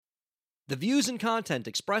The views and content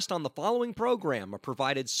expressed on the following program are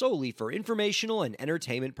provided solely for informational and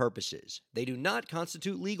entertainment purposes. They do not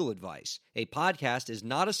constitute legal advice. A podcast is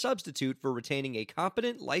not a substitute for retaining a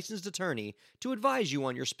competent, licensed attorney to advise you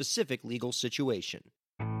on your specific legal situation.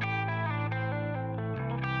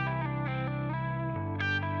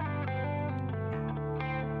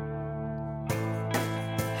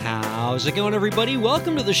 How's it going, everybody?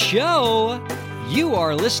 Welcome to the show. You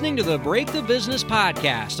are listening to the Break the Business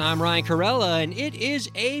podcast. I'm Ryan Carella, and it is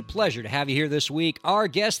a pleasure to have you here this week. Our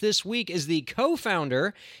guest this week is the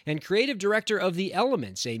co-founder and creative director of The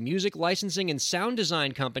Elements, a music licensing and sound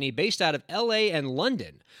design company based out of LA and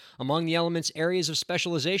London. Among The Elements' areas of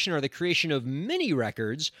specialization are the creation of mini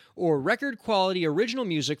records or record-quality original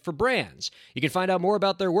music for brands. You can find out more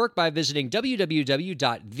about their work by visiting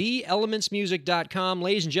www.theelementsmusic.com.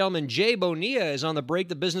 Ladies and gentlemen, Jay Bonilla is on the Break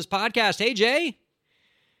the Business podcast. Hey, Jay.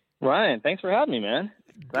 Ryan, thanks for having me, man.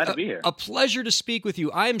 Glad to be here. A pleasure to speak with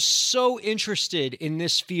you. I am so interested in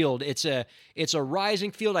this field. It's a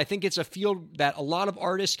rising field. I think it's a field that a lot of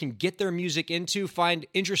artists can get their music into, find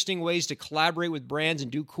interesting ways to collaborate with brands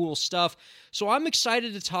and do cool stuff. So I'm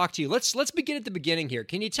excited to talk to you. Let's begin at the beginning here.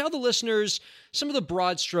 Can you tell the listeners some of the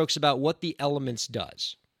broad strokes about what The Elements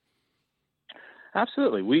does?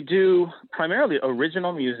 Absolutely. We do primarily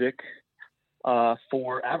original music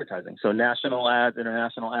for advertising. So national ads,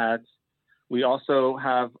 international ads. We also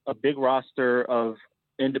have a big roster of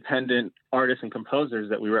independent artists and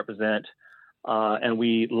composers that we represent, and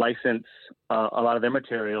we license a lot of their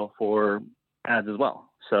material for ads as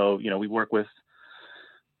well. So, we work with,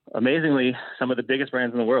 amazingly, some of the biggest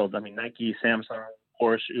brands in the world. I mean, Nike, Samsung,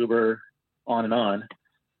 Porsche, Uber, on and on.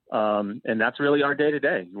 And that's really our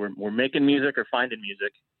day-to-day. We're making music or finding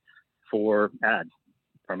music for ads,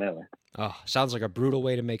 primarily. Oh, sounds like a brutal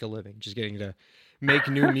way to make a living, just getting to make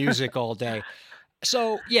new music all day.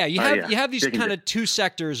 So, yeah, you have these kind of two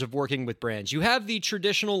sectors of working with brands. You have the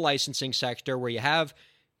traditional licensing sector where you have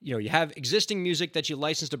existing music that you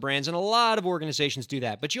license to brands, and a lot of organizations do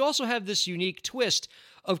that. But you also have this unique twist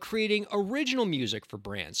of creating original music for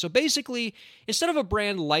brands. So basically, instead of a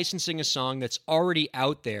brand licensing a song that's already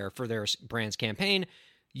out there for their brand's campaign,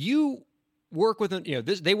 you work with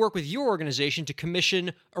they work with your organization to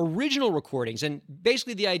commission original recordings. And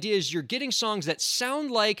basically the idea is you're getting songs that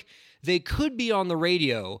sound like they could be on the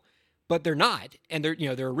radio, but they're not. And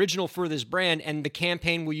they're original for this brand, and the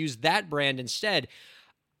campaign will use that brand instead.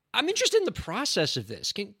 I'm interested in the process of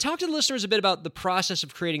this. Can you talk to the listeners a bit about the process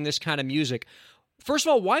of creating this kind of music? First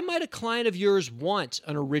of all, why might a client of yours want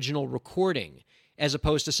an original recording as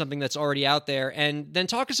opposed to something that's already out there? And then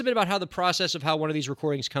talk us a bit about how the process of how one of these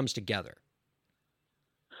recordings comes together.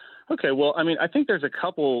 Okay, well, I think there's a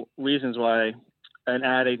couple reasons why an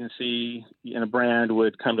ad agency and a brand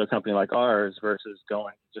would come to a company like ours versus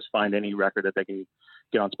going just find any record that they can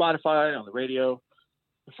get on Spotify, on the radio.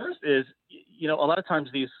 The first is, a lot of times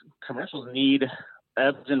these commercials need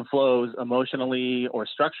ebbs and flows emotionally or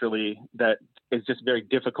structurally that is just very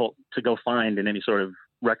difficult to go find in any sort of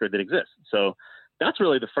record that exists. So that's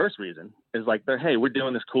really the first reason is like, hey, we're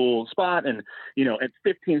doing this cool spot. And, at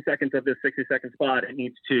 15 seconds of this 60-second spot, it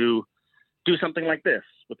needs to do something like this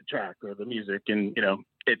with the track or the music. And,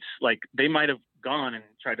 it's like they might have gone and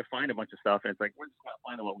tried to find a bunch of stuff. And it's like, we're just not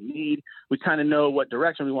finding what we need. We kind of know what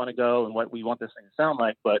direction we want to go and what we want this thing to sound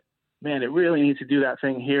like. But, man, it really needs to do that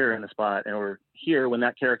thing here in the spot or here when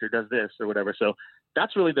that character does this or whatever. So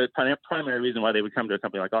that's really the primary reason why they would come to a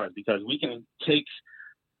company like ours, because we can take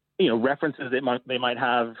references they might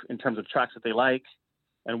have in terms of tracks that they like,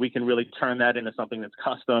 and we can really turn that into something that's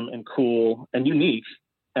custom and cool and unique,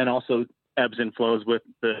 and also ebbs and flows with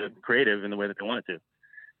the creative in the way that they want it to.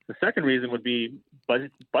 The second reason would be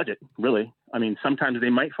budget, really. Sometimes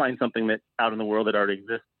they might find something that out in the world that already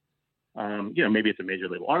exists. Maybe it's a major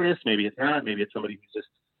label artist, maybe it's not, maybe it's somebody who just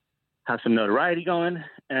has some notoriety going,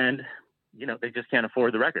 and, they just can't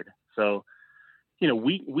afford the record. So,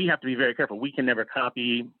 we have to be very careful. We can never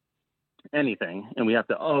copy anything, and we have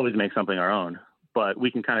to always make something our own, but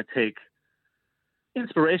we can kind of take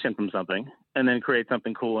inspiration from something and then create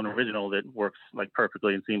something cool and original that works like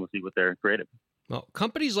perfectly and seamlessly with their creative. Well,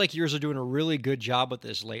 companies like yours are doing a really good job with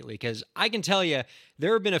this lately, because I can tell you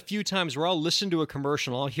there have been a few times where I'll listen to a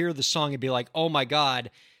commercial, I'll hear the song and be like, oh my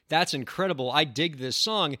God, that's incredible. I dig this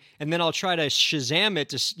song. And then I'll try to Shazam it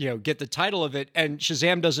to, get the title of it. And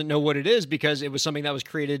Shazam doesn't know what it is because it was something that was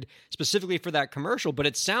created specifically for that commercial, but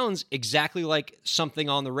it sounds exactly like something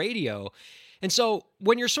on the radio. And so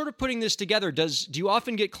when you're sort of putting this together, do you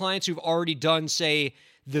often get clients who've already done, say,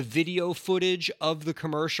 the video footage of the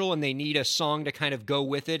commercial and they need a song to kind of go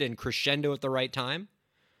with it and crescendo at the right time?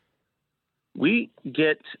 We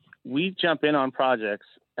get we jump in on projects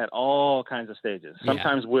at all kinds of stages.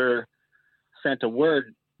 Sometimes we're sent a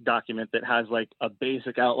Word document that has like a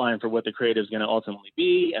basic outline for what the creative is going to ultimately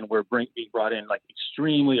be, and we're being brought in like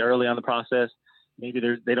extremely early on the process. Maybe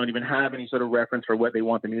they don't even have any sort of reference for what they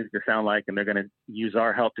want the music to sound like, and they're going to use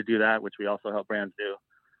our help to do that, which we also help brands do.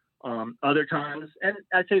 Other times, and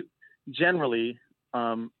I'd say generally,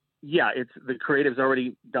 it's the creative's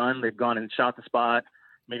already done. They've gone and shot the spot.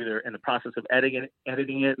 Maybe they're in the process of editing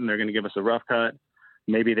it, and they're going to give us a rough cut.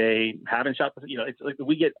 Maybe they haven't shot the, it's like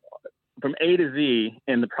we get from A to Z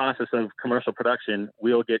in the process of commercial production.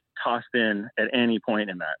 We'll get tossed in at any point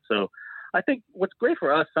in that. So I think what's great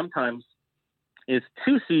for us sometimes is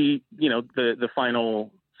to see, the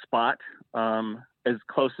final spot as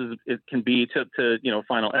close as it can be to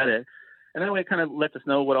final edit. And that way it kind of lets us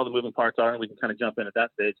know what all the moving parts are, and we can kind of jump in at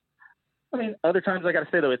that stage. I mean, other times I got to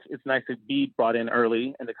say, though, it's nice to be brought in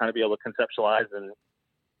early and to kind of be able to conceptualize, and,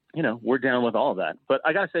 we're down with all of that. But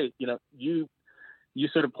I got to say, you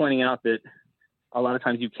sort of pointing out that a lot of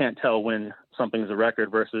times you can't tell when something's a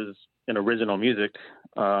record versus an original music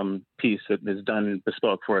piece that is done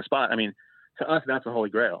bespoke for a spot. I mean, to us, that's a holy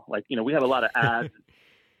grail. Like, we have a lot of ads,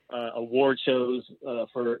 award shows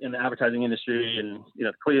in the advertising industry, and,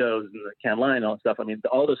 the Clio's and the Cannes Lion and all that stuff. I mean,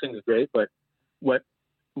 all those things are great, but what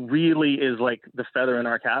really is like the feather in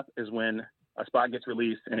our cap is when a spot gets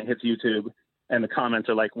released and it hits YouTube, and the comments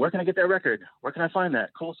are like, where can I get that record? Where can I find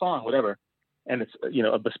that cool song, whatever? And it's,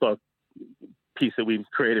 a bespoke piece that we've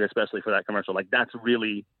created especially for that commercial. Like, that's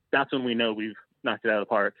when we know we've knocked it out of the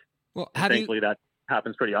park. Well, thankfully that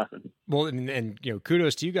happens pretty often. Well, and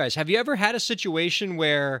kudos to you guys. Have you ever had a situation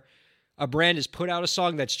where a brand has put out a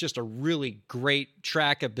song that's just a really great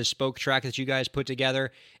track, a bespoke track that you guys put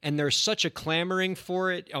together, and there's such a clamoring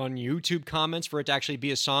for it on YouTube comments for it to actually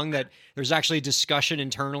be a song that there's actually discussion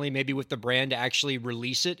internally, maybe with the brand, to actually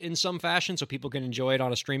release it in some fashion so people can enjoy it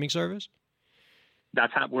on a streaming service?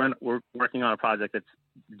 That's how we're working on a project that's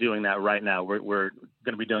doing that right now. We're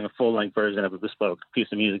going to be doing a full-length version of a bespoke piece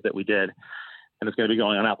of music that we did, and it's going to be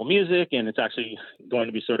going on Apple Music, and it's actually going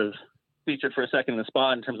to be sort of featured for a second in the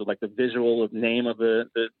spot in terms of like the visual of name of the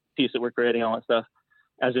piece that we're creating, all that stuff,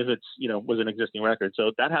 as if it's, was an existing record.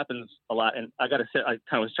 So that happens a lot. And I got to say, I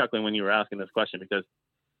kind of was chuckling when you were asking this question, because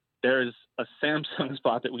there's a Samsung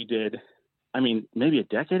spot that we did, I mean, maybe a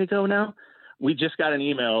decade ago now. We just got an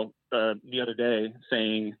email the other day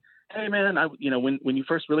saying, hey man, when you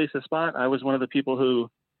first released the spot, I was one of the people who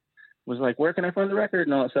was like, where can I find the record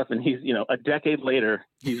and all that stuff? And he's, a decade later,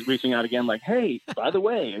 he's reaching out again, like, hey, by the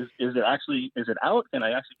way, is it out? Can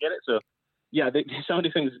I actually get it? So yeah, some of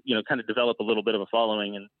these things, kind of develop a little bit of a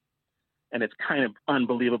following, and it's kind of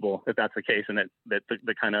unbelievable that that's the case, and that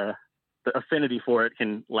the kind of the affinity for it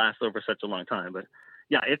can last over such a long time. But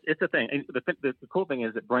yeah, it's a thing. And the cool thing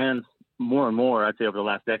is that brands more and more, I'd say over the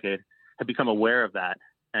last decade, have become aware of that.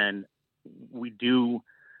 And we do,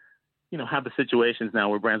 have the situations now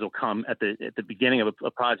where brands will come at the beginning of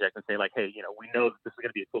a project and say like, hey, we know that this is going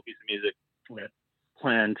to be a cool piece of music. We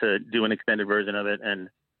plan to do an extended version of it and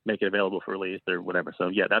make it available for release or whatever. So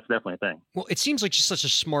yeah, that's definitely a thing. Well, it seems like just such a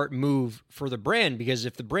smart move for the brand, because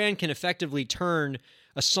if the brand can effectively turn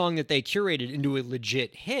a song that they curated into a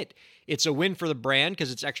legit hit, it's a win for the brand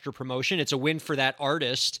because it's extra promotion. It's a win for that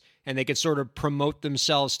artist, and they could sort of promote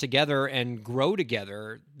themselves together and grow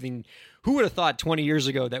together. I mean, who would have thought 20 years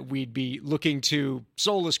ago that we'd be looking to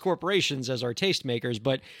soulless corporations as our tastemakers?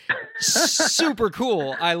 But super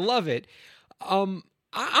cool. I love it. I'm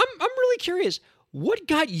really curious. What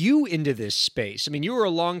got you into this space? I mean, you were a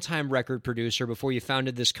longtime record producer before you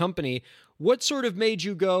founded this company. What sort of made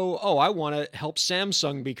you go, oh, I want to help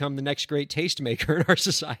Samsung become the next great tastemaker in our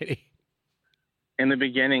society? In the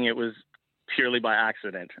beginning, it was purely by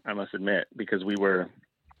accident, I must admit, because we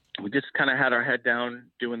just kind of had our head down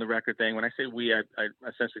doing the record thing. When I say we, I'm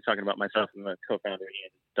essentially talking about myself and the co-founder,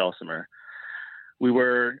 Ian Dulcimer. We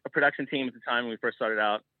were a production team at the time when we first started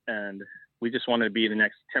out, and we just wanted to be the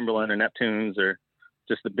next Timberland or Neptunes, or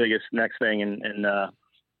just the biggest next thing in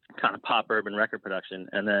kind of pop urban record production.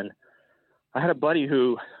 And then I had a buddy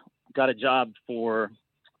who got a job for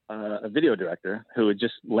a video director who had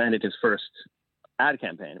just landed his first ad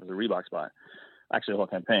campaign. It was a Reebok spot, actually a whole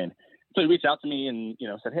campaign. So he reached out to me and,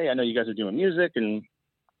 said, hey, I know you guys are doing music. And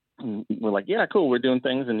we're like, yeah, cool, we're doing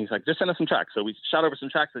things. And he's like, just send us some tracks. So we shot over some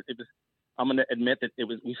tracks. I'm going to admit that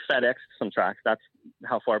we FedExed some tracks. That's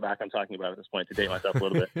how far back I'm talking about at this point, to date myself a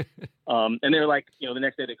little bit. And they were like, the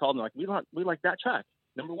next day they called and like, we like that track,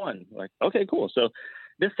 number one. We're like, okay, cool. So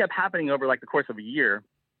this kept happening over like the course of a year.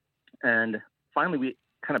 And finally we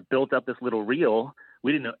kind of built up this little reel.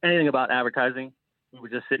 We didn't know anything about advertising. We were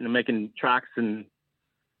just sitting and making tracks and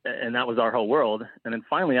and that was our whole world. And then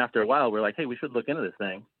finally, after a while, we're like, hey, we should look into this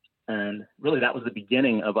thing. And really, that was the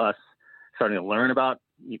beginning of us starting to learn about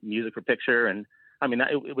music for picture. And I mean,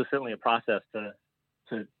 it was certainly a process to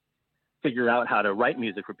figure out how to write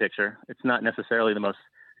music for picture. It's not necessarily the most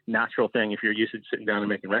natural thing if you're used to sitting down and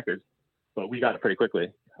making records, but we got it pretty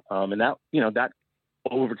quickly. And that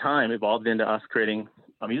over time evolved into us creating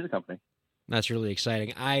a music company. That's really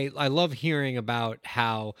exciting. I love hearing about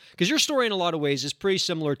how, because your story in a lot of ways is pretty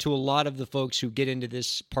similar to a lot of the folks who get into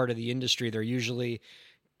this part of the industry. They're usually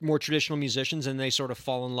more traditional musicians and they sort of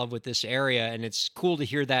fall in love with this area. And it's cool to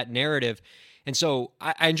hear that narrative. And so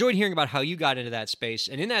I enjoyed hearing about how you got into that space.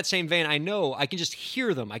 And in that same vein, I know I can just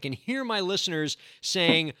hear them. I can hear my listeners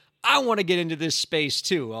saying, I want to get into this space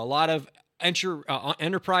too. A lot of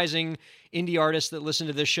enterprising indie artists that listen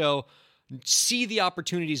to this show see the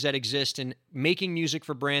opportunities that exist in making music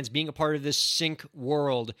for brands, being a part of this sync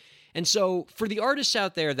world. And so for the artists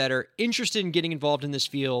out there that are interested in getting involved in this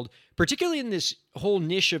field, particularly in this whole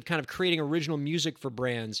niche of kind of creating original music for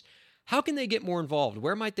brands, how can they get more involved?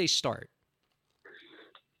 Where might they start?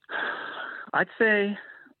 I'd say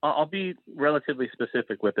I'll be relatively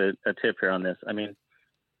specific with a tip here on this. I mean,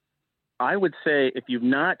 I would say if you're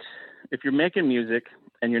making music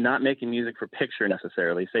and you're not making music for picture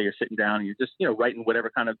necessarily, say you're sitting down and you're just, writing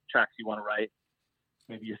whatever kind of tracks you want to write.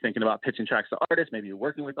 Maybe you're thinking about pitching tracks to artists. Maybe you're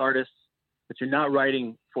working with artists, but you're not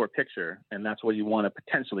writing for picture. And that's where you want to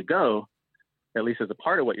potentially go, at least as a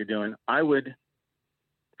part of what you're doing. I would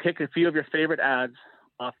pick a few of your favorite ads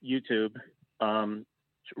off YouTube,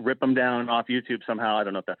 rip them down off YouTube somehow. I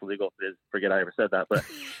don't know if that's illegal. If it is, forget I ever said that, but,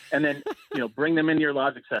 and then, bring them into your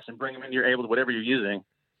Logic session, bring them into your Ableton, whatever you're using,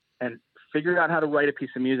 and figure out how to write a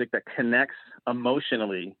piece of music that connects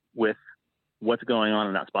emotionally with what's going on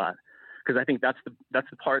in that spot. Because I think that's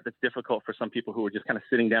the part that's difficult for some people who are just kind of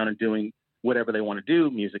sitting down and doing whatever they want to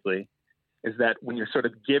do musically, is that when you're sort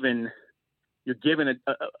of given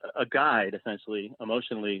a guide essentially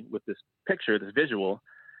emotionally with this picture, this visual,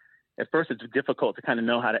 at first it's difficult to kind of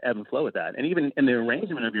know how to ebb and flow with that. And even in the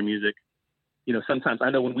arrangement of your music, sometimes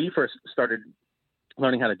I know when we first started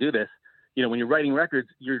learning how to do this, when you're writing records,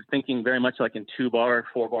 you're thinking very much like in 2-bar,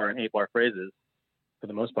 4-bar, and 8-bar phrases for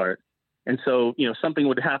the most part. And so, something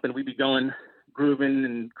would happen. We'd be going, grooving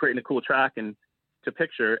and creating a cool track and to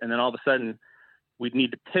picture. And then all of a sudden we'd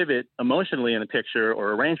need to pivot emotionally in a picture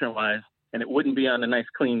or arrangement wise. And it wouldn't be on a nice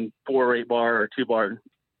clean 4 or 8-bar or 2-bar,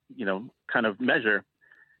 kind of measure.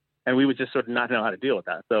 And we would just sort of not know how to deal with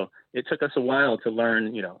that. So it took us a while to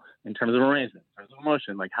learn, in terms of arrangement, in terms of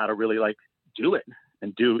emotion, like how to really do it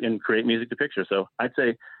and create music to picture. So I'd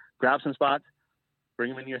say grab some spots,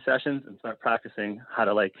 bring them into your sessions and start practicing how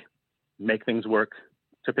to make things work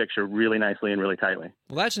to picture really nicely and really tightly.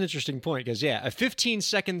 Well, that's an interesting point because, a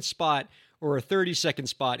 15-second spot or a 30-second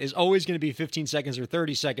spot is always going to be 15 seconds or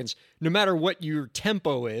 30 seconds, no matter what your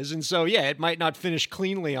tempo is. And so, it might not finish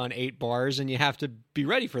cleanly on 8 bars, and you have to be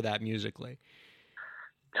ready for that musically.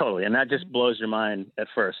 Totally. And that just blows your mind at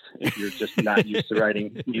first if you're just not used to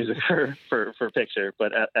writing music for picture.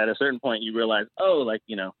 But at a certain point, you realize,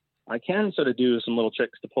 I can sort of do some little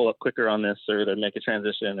tricks to pull up quicker on this or to make a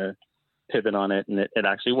transition or pivot on it, and it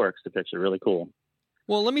actually works to picture. Really cool.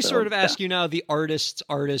 Well, let me sort of ask you now the artist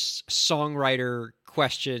songwriter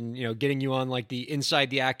question, getting you on the inside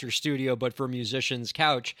the actor studio, but for musicians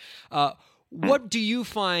couch. What do you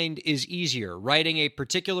find is easier, writing a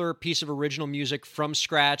particular piece of original music from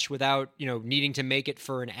scratch without, needing to make it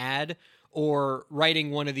for an ad, or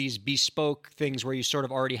writing one of these bespoke things where you sort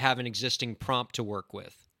of already have an existing prompt to work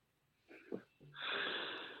with?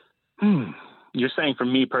 You're saying for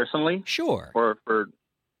me personally? Sure. Or for...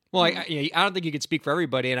 Well, I don't think you could speak for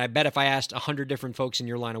everybody, and I bet if I asked 100 different folks in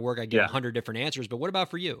your line of work, I'd get 100 different answers. But what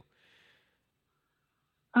about for you?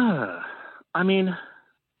 I mean,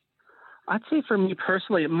 I'd say for me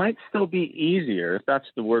personally, it might still be easier, if that's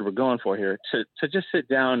the word we're going for here, to just sit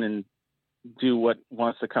down and do what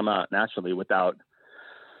wants to come out naturally without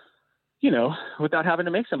having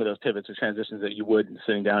to make some of those pivots or transitions that you would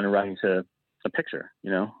sitting down and writing to a picture,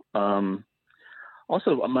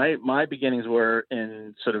 Also, my beginnings were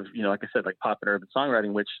in sort of, like I said, pop and urban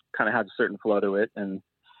songwriting, which kind of has a certain flow to it. And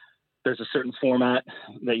there's a certain format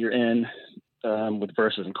that you're in with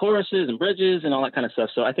verses and choruses and bridges and all that kind of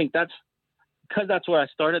stuff. So I think because that's where I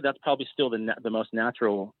started, that's probably still the most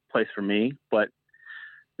natural place for me. But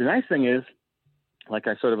the nice thing is, like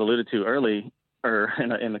I sort of alluded to early or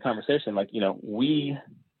in the conversation, we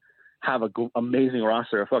have an amazing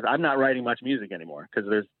roster of folks. I'm not writing much music anymore because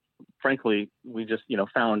frankly, we just,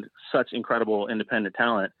 found such incredible independent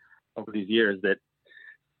talent over these years that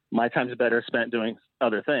my time's better spent doing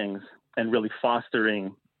other things and really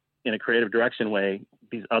fostering in a creative direction way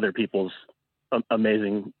these other people's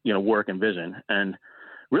amazing, work and vision. And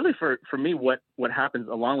really for me, what happens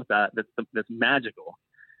along with that's magical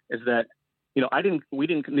is that,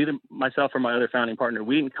 neither myself or my other founding partner,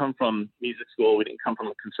 we didn't come from music school. We didn't come from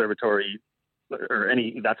a conservatory or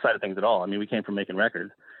any that side of things at all. I mean, we came from making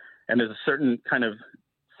records, and there's a certain kind of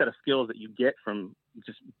set of skills that you get from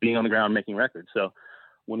just being on the ground making records. So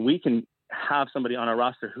when we can have somebody on our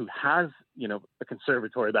roster who has, a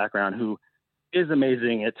conservatory background, who is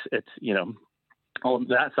amazing, it's all of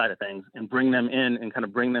that side of things, and bring them in and kind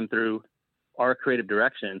of bring them through our creative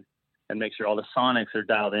direction and make sure all the sonics are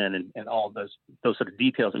dialed in and all of those sort of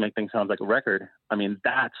details that make things sound like a record. I mean,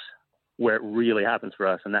 that's where it really happens for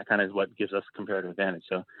us. And that kind of is what gives us comparative advantage.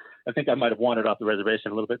 So I think I might have wandered off the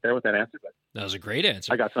reservation a little bit there with that answer, but that was a great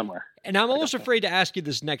answer. I got somewhere. And I'm almost afraid to ask you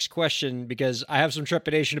this next question because I have some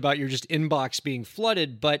trepidation about your just inbox being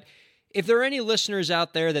flooded. But if there are any listeners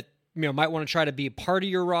out there that might want to try to be a part of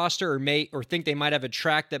your roster or think they might have a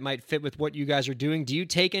track that might fit with what you guys are doing, do you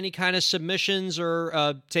take any kind of submissions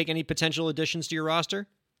or take any potential additions to your roster?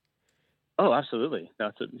 Oh, absolutely.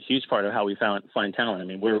 That's a huge part of how we find talent. I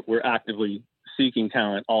mean, we're actively seeking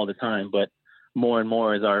talent all the time, but more and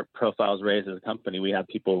more as our profiles raise as a company, we have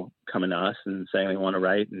people coming to us and saying they want to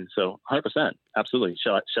write. And so 100%, absolutely.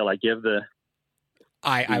 Shall I give the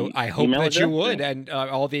I hope that you would, and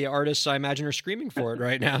all the artists I imagine are screaming for it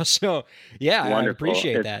right now. So yeah, wonderful. I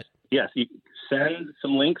appreciate that. Yes, you send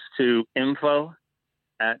some links to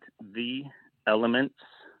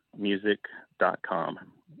info@theelementsmusic.com,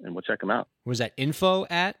 and we'll check them out. Was that info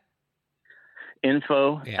at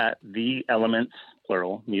theelements,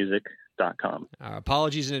 plural, music.com.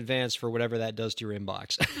 Apologies in advance for whatever that does to your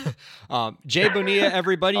inbox. Jay Bonilla,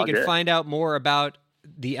 everybody, you can find out more about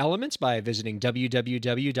The Elements by visiting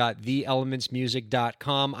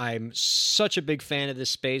www.theelementsmusic.com. I'm such a big fan of this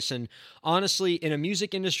space, and honestly, in a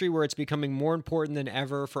music industry where it's becoming more important than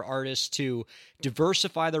ever for artists to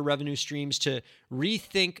diversify their revenue streams, to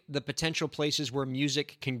rethink the potential places where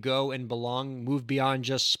music can go and belong, move beyond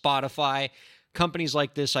just Spotify, companies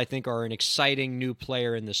like this, I think, are an exciting new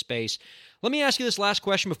player in the space. Let me ask you this last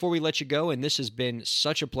question before we let you go, and this has been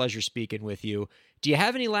such a pleasure speaking with you. Do you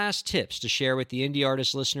have any last tips to share with the indie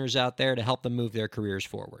artist listeners out there to help them move their careers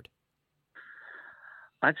forward?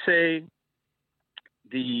 I'd say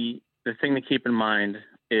the thing to keep in mind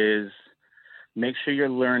is make sure you're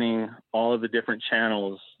learning all of the different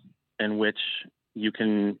channels in which you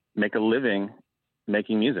can make a living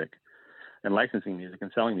making music and licensing music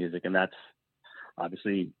and selling music. And that's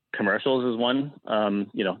obviously commercials is one,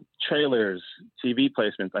 trailers, TV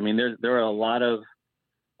placements. I mean, there are a lot of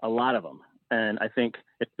them. And I think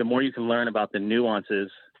the more you can learn about the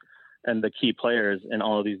nuances and the key players in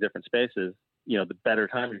all of these different spaces, the better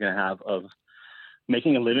time you're going to have of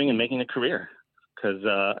making a living and making a career. Because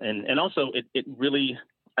and also it really,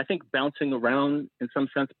 I think, bouncing around in some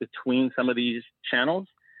sense between some of these channels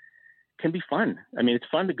can be fun. I mean, it's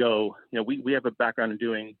fun to go. We have a background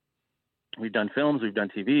in we've done films, we've done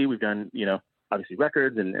TV, we've done obviously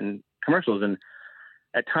records and commercials, and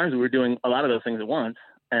at times we were doing a lot of those things at once.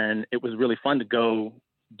 And it was really fun to go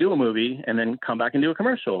do a movie and then come back and do a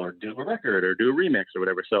commercial or do a record or do a remix or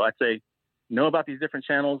whatever. So I'd say know about these different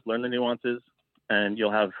channels, learn the nuances, and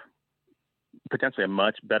you'll have potentially a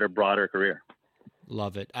much better, broader career.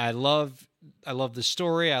 Love it. I love the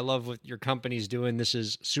story. I love what your company's doing. This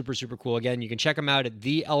is super, super cool. Again, you can check them out at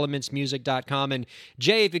theelementsmusic.com. And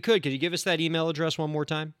Jay, if you could you give us that email address one more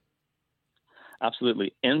time?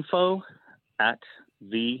 Absolutely.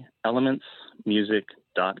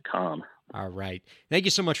 info@theelementsmusic.com. All right. Thank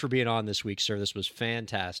you so much for being on this week, sir. This was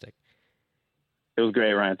fantastic. It was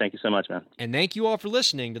great, Ryan. Thank you so much, man. And thank you all for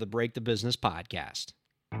listening to the Break the Business podcast.